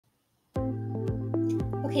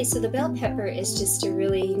Okay, so the bell pepper is just a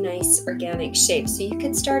really nice organic shape. So you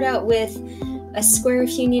could start out with a square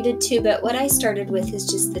if you needed to, but what I started with is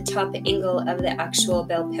just the top angle of the actual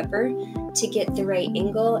bell pepper to get the right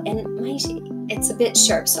angle, and it's a bit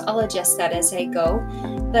sharp, so I'll adjust that as I go.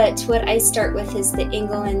 But what I start with is the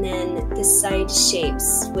angle and then the side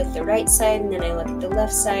shapes with the right side, and then I look at the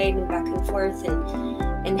left side and back and forth,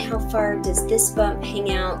 and how far does this bump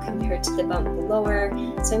hang out compared to the bump below.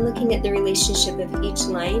 So I'm looking at the relationship of each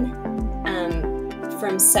line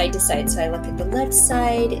from side to side. So I look at the left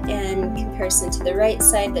side in comparison to the right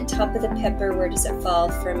side, the top of the pepper, where does it fall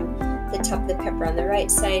from the top of the pepper on the right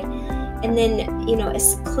side, and then, you know,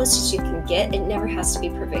 as close as you can get. It never has to be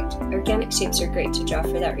perfect. Organic shapes are great to draw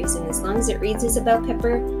for that reason. As long as it reads as a bell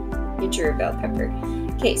pepper, you drew a bell pepper.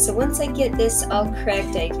 Okay, so once I get this all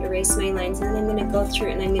correct, I erase my lines, and then I'm going to go through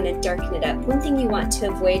and I'm going to darken it up. One thing you want to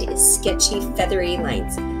avoid is sketchy, feathery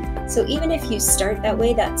lines. So even if you start that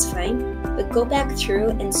way, that's fine, but go back through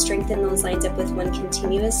and strengthen those lines up with one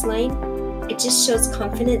continuous line. It just shows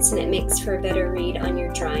confidence and it makes for a better read on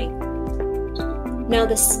your drawing. Now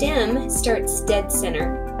the stem starts dead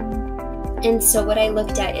center. And so what I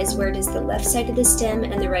looked at is where does the left side of the stem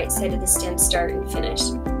and the right side of the stem start and finish.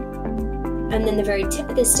 And then the very tip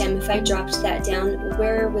of the stem, if I dropped that down,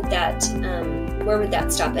 where would that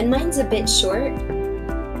stop? And mine's a bit short,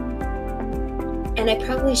 and I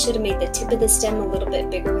probably should have made the tip of the stem a little bit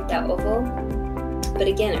bigger with that oval. But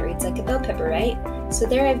again, it reads like a bell pepper, right? So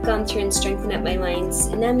there I've gone through and strengthened up my lines,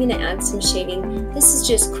 and now I'm going to add some shading. This is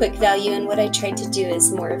just quick value, and what I tried to do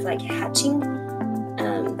is more of like hatching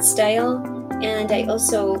style. And I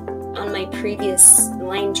also, on my previous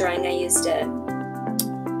line drawing, I used a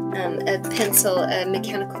pencil, a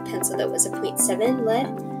mechanical pencil that was a 0.7 lead,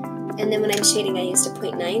 and then when I'm shading I used a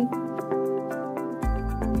 0.9.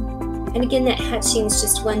 And again, that hatching is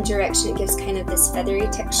just one direction. It gives kind of this feathery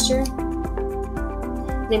texture.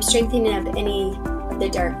 And I'm strengthening up any of the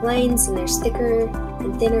dark lines, and there's thicker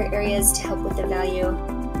and thinner areas to help with the value.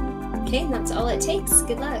 Okay, and that's all it takes.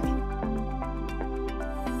 Good luck.